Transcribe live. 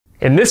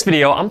In this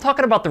video, I'm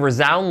talking about the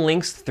Resound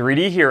LiNX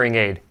 3D hearing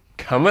aid.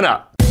 Coming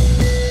up.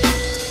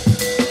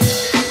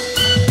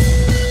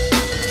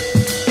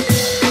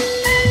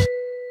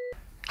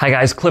 Hi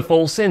guys, Clifford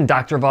Olson,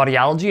 Doctor of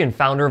Audiology and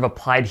founder of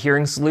Applied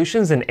Hearing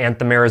Solutions in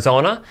Anthem,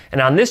 Arizona.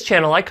 And on this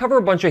channel, I cover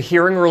a bunch of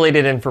hearing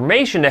related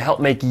information to help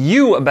make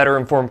you a better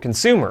informed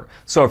consumer.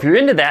 So if you're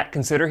into that,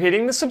 consider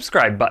hitting the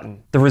subscribe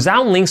button. The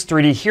Resound LiNX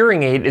 3D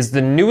hearing aid is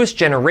the newest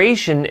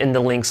generation in the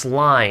LiNX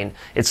line.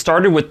 It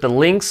started with the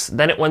LiNX,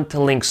 then it went to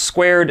LiNX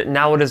Squared,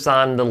 now it is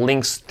on the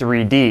LiNX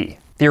 3D.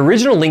 The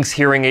original LiNX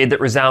hearing aid that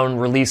Resound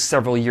released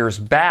several years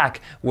back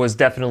was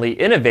definitely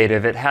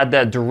innovative. It had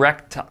that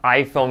direct to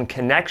iPhone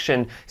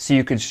connection so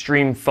you could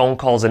stream phone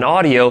calls and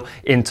audio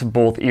into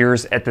both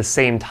ears at the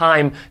same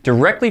time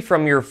directly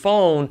from your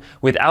phone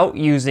without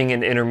using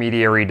an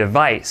intermediary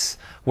device.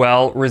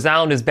 Well,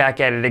 Resound is back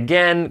at it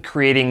again,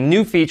 creating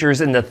new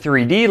features in the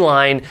 3D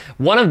line,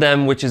 one of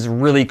them which is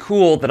really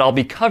cool that I'll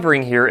be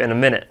covering here in a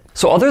minute.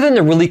 So other than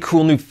the really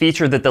cool new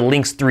feature that the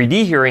LiNX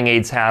 3D hearing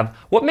aids have,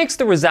 what makes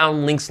the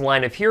Resound LiNX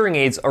line of hearing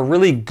aids a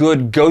really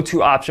good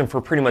go-to option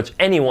for pretty much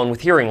anyone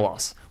with hearing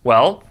loss?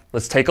 Well,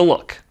 let's take a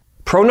look.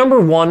 Pro number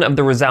one of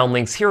the Resound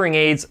LiNX hearing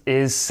aids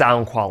is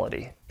sound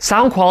quality.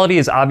 Sound quality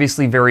is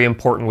obviously very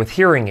important with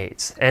hearing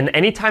aids, and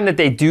anytime that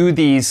they do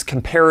these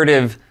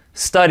comparative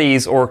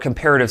studies or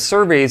comparative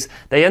surveys,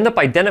 they end up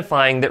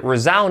identifying that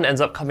Resound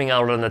ends up coming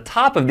out on the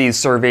top of these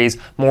surveys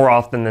more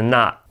often than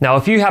not. Now,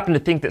 if you happen to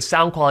think that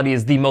sound quality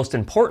is the most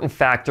important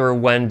factor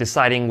when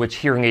deciding which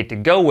hearing aid to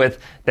go with,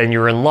 then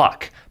you're in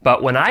luck.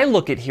 But when I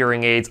look at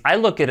hearing aids, I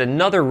look at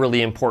another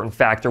really important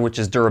factor, which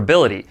is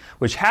durability,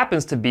 which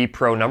happens to be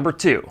pro number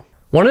two.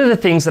 One of the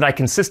things that I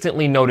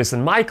consistently notice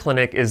in my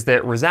clinic is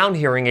that Resound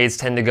hearing aids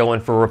tend to go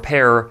in for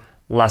repair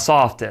less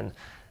often.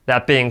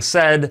 That being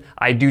said,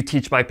 I do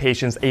teach my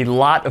patients a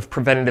lot of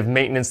preventative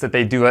maintenance that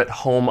they do at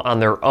home on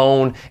their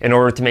own in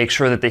order to make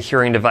sure that the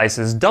hearing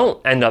devices don't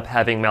end up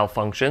having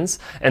malfunctions.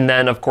 And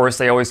then, of course,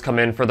 they always come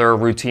in for their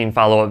routine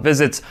follow-up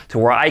visits to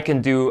where I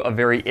can do a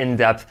very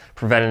in-depth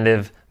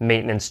preventative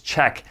maintenance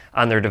check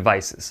on their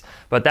devices.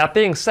 But that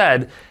being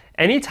said,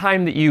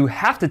 anytime that you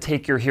have to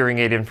take your hearing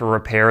aid in for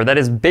repair, that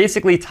is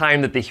basically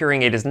time that the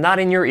hearing aid is not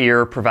in your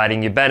ear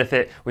providing you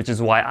benefit, which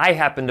is why I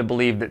happen to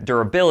believe that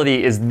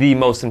durability is the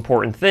most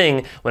important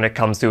thing when it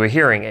comes to a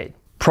hearing aid.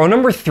 Pro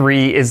number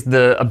three is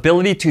the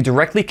ability to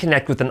directly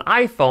connect with an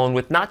iPhone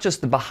with not just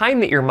the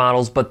behind the ear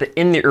models, but the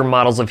in the ear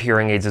models of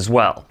hearing aids as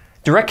well.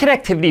 Direct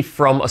connectivity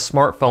from a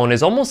smartphone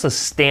is almost a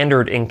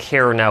standard in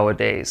care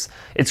nowadays.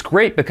 It's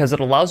great because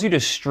it allows you to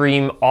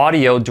stream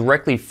audio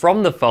directly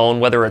from the phone,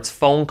 whether it's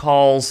phone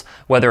calls,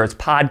 whether it's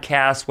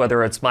podcasts,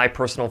 whether it's my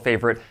personal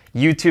favorite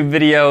YouTube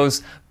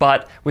videos.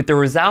 But with the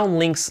Resound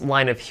LiNX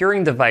line of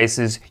hearing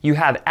devices, you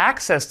have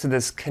access to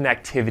this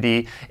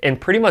connectivity in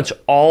pretty much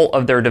all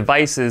of their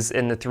devices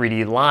in the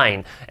 3D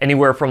line,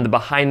 anywhere from the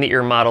behind the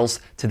ear models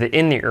to the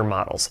in the ear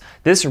models.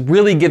 This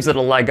really gives it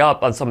a leg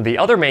up on some of the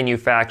other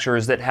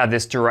manufacturers that have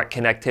this direct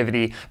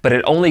connectivity, but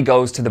it only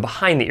goes to the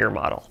behind the ear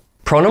model.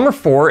 Pro number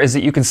four is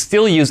that you can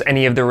still use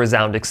any of the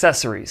Resound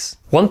accessories.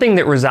 One thing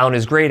that Resound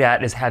is great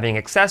at is having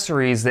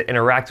accessories that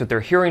interact with their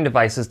hearing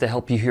devices to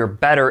help you hear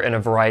better in a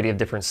variety of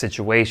different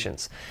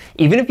situations.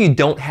 Even if you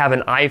don't have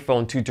an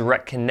iPhone to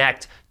direct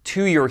connect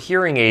to your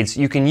hearing aids,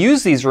 you can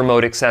use these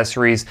remote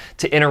accessories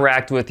to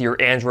interact with your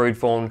Android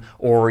phone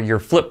or your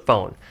flip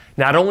phone.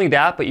 Not only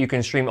that, but you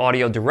can stream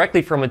audio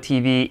directly from a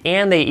TV,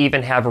 and they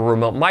even have a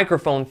remote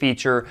microphone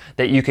feature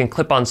that you can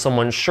clip on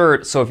someone's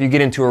shirt, so if you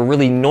get into a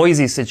really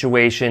noisy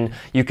situation,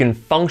 you can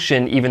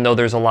function even though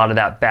there's a lot of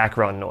that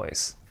background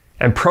noise.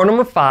 And pro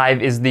number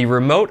five is the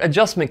remote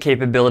adjustment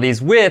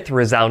capabilities with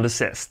Resound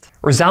Assist.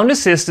 Resound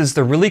Assist is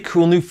the really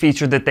cool new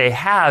feature that they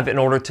have in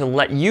order to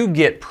let you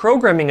get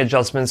programming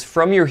adjustments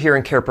from your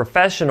hearing care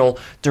professional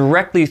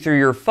directly through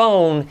your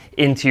phone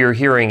into your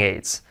hearing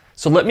aids.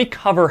 So let me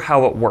cover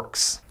how it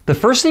works. The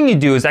first thing you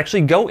do is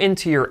actually go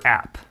into your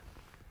app.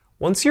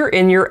 Once you're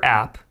in your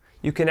app,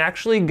 you can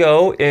actually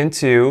go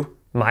into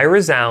My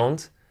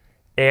Resound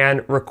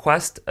and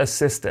request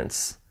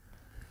assistance.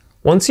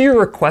 Once you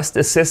request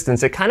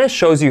assistance, it kind of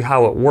shows you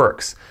how it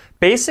works.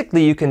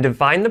 Basically, you can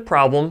define the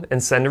problem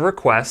and send a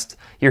request.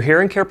 Your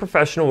hearing care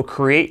professional will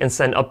create and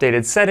send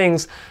updated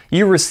settings.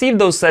 You receive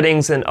those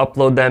settings and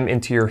upload them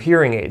into your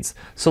hearing aids.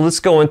 So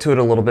let's go into it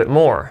a little bit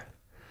more.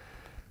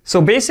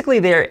 So basically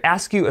they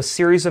ask you a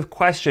series of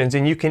questions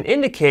and you can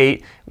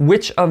indicate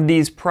which of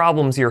these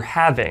problems you're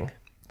having.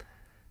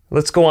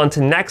 Let's go on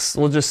to next.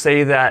 We'll just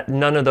say that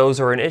none of those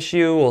are an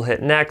issue. We'll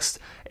hit next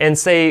and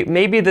say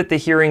maybe that the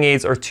hearing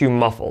aids are too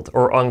muffled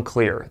or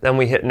unclear. Then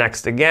we hit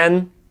next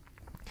again.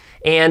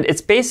 And it's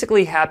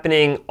basically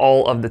happening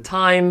all of the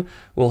time.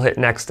 We'll hit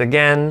next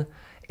again.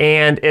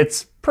 And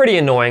it's pretty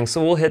annoying,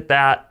 so we'll hit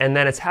that. And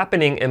then it's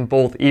happening in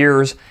both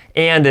ears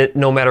and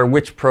no matter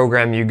which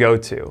program you go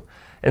to.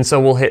 And so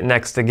we'll hit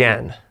next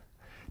again.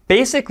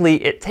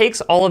 Basically, it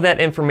takes all of that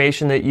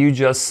information that you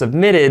just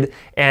submitted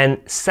and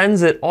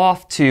sends it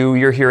off to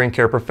your hearing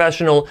care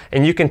professional,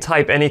 and you can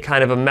type any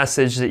kind of a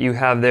message that you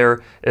have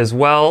there as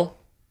well.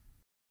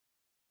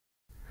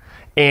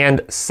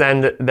 and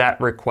send that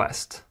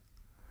request.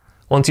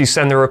 Once you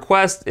send the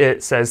request,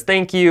 it says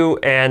thank you,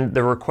 and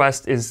the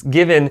request is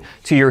given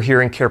to your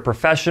hearing care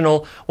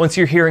professional. Once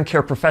your hearing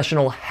care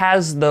professional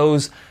has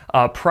those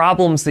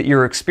problems that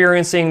you're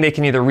experiencing, they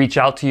can either reach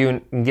out to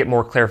you and get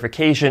more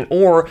clarification,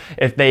 or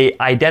if they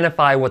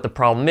identify what the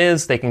problem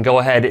is, they can go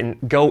ahead and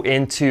go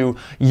into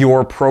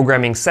your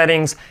programming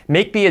settings,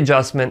 make the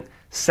adjustment,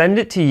 send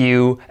it to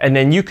you, and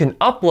then you can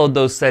upload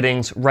those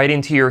settings right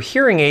into your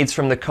hearing aids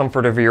from the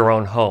comfort of your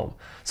own home.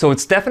 So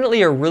it's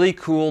definitely a really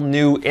cool,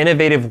 new,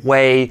 innovative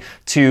way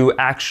to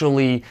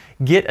actually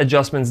get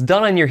adjustments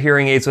done on your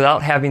hearing aids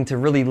without having to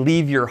really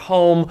leave your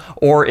home,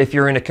 or if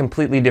you're in a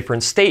completely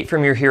different state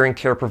from your hearing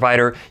care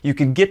provider, you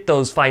could get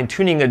those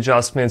fine-tuning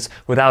adjustments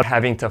without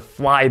having to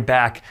fly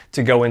back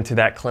to go into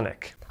that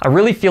clinic. I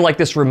really feel like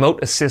this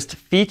remote assist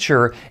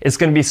feature is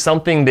going to be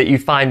something that you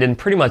find in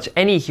pretty much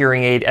any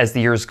hearing aid as the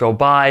years go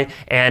by,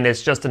 and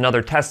it's just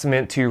another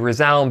testament to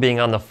Resound being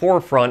on the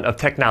forefront of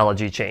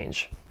technology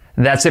change.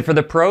 That's it for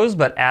the pros,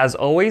 but as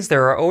always,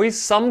 there are always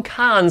some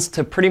cons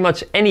to pretty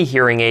much any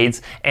hearing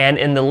aids, and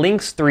in the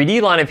LiNX 3D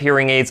line of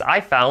hearing aids,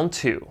 I found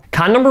two.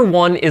 Con number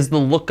one is the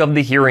look of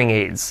the hearing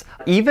aids.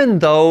 Even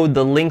though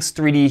the LiNX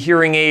 3D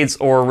hearing aids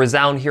or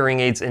Resound hearing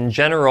aids in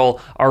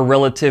general are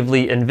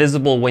relatively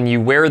invisible when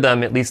you wear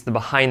them, at least the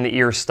behind the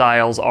ear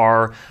styles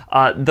are,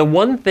 the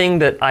one thing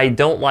that I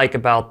don't like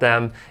about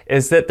them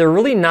is that they're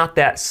really not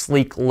that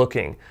sleek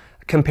looking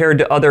compared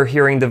to other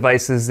hearing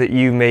devices that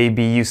you may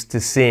be used to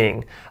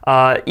seeing.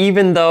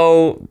 Even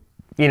though,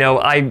 you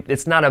know,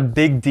 it's not a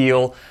big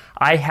deal,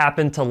 I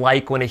happen to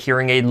like when a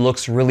hearing aid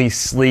looks really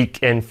sleek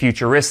and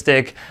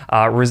futuristic.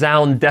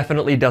 Resound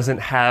definitely doesn't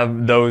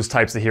have those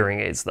types of hearing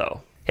aids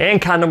though.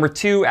 And con number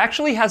two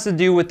actually has to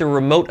do with the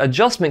remote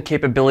adjustment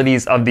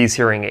capabilities of these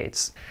hearing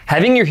aids.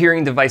 Having your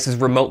hearing devices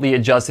remotely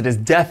adjusted is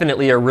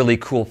definitely a really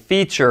cool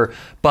feature,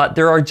 but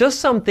there are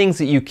just some things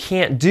that you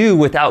can't do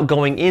without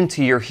going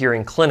into your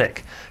hearing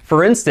clinic.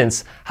 For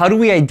instance, how do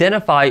we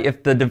identify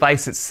if the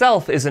device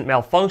itself isn't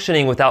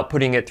malfunctioning without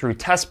putting it through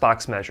test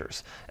box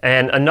measures?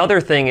 And another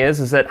thing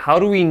is that how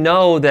do we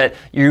know that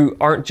you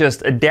aren't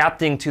just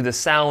adapting to the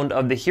sound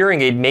of the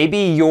hearing aid? Maybe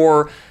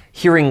your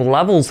hearing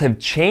levels have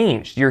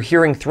changed, your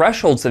hearing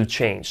thresholds have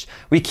changed.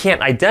 We can't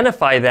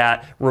identify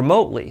that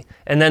remotely.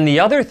 And then the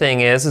other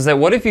thing is that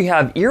what if you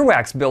have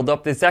earwax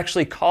buildup that's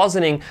actually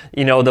causing,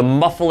 you know, the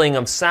muffling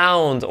of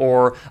sound,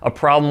 or a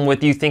problem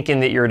with you thinking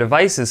that your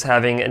device is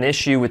having an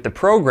issue with the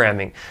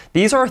programming?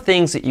 These are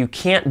things that you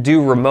can't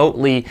do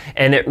remotely,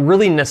 and it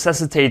really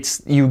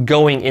necessitates you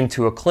going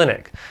into a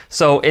clinic.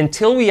 So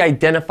until we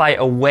identify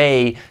a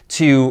way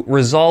to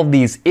resolve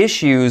these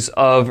issues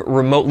of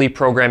remotely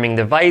programming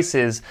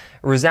devices,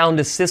 Resound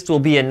Assist will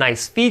be a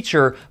nice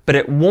feature, but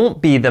it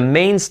won't be the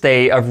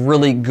mainstay of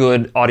really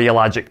good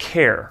audiologic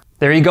care.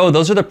 There you go,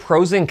 those are the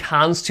pros and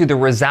cons to the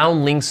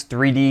Resound LiNX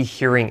 3D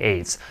hearing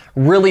aids.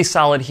 Really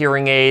solid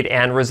hearing aid,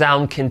 and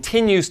Resound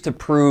continues to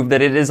prove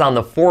that it is on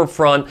the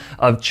forefront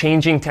of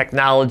changing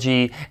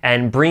technology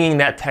and bringing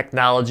that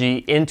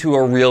technology into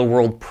a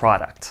real-world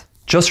product.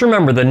 Just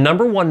remember, the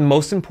number one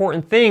most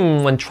important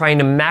thing when trying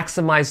to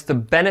maximize the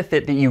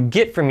benefit that you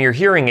get from your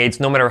hearing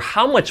aids, no matter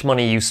how much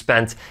money you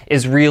spent,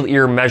 is real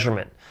ear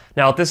measurement.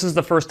 Now, if this is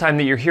the first time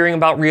that you're hearing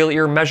about real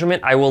ear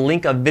measurement, I will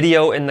link a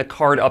video in the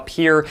card up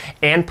here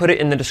and put it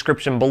in the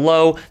description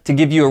below to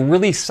give you a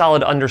really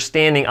solid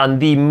understanding on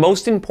the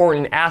most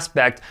important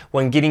aspect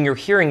when getting your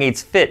hearing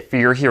aids fit for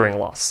your hearing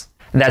loss.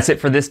 That's it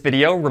for this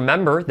video.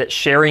 Remember that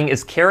sharing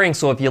is caring,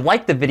 so if you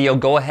like the video,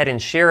 go ahead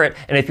and share it.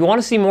 And if you want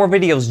to see more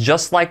videos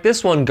just like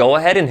this one, go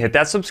ahead and hit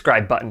that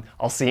subscribe button.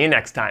 I'll see you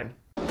next time.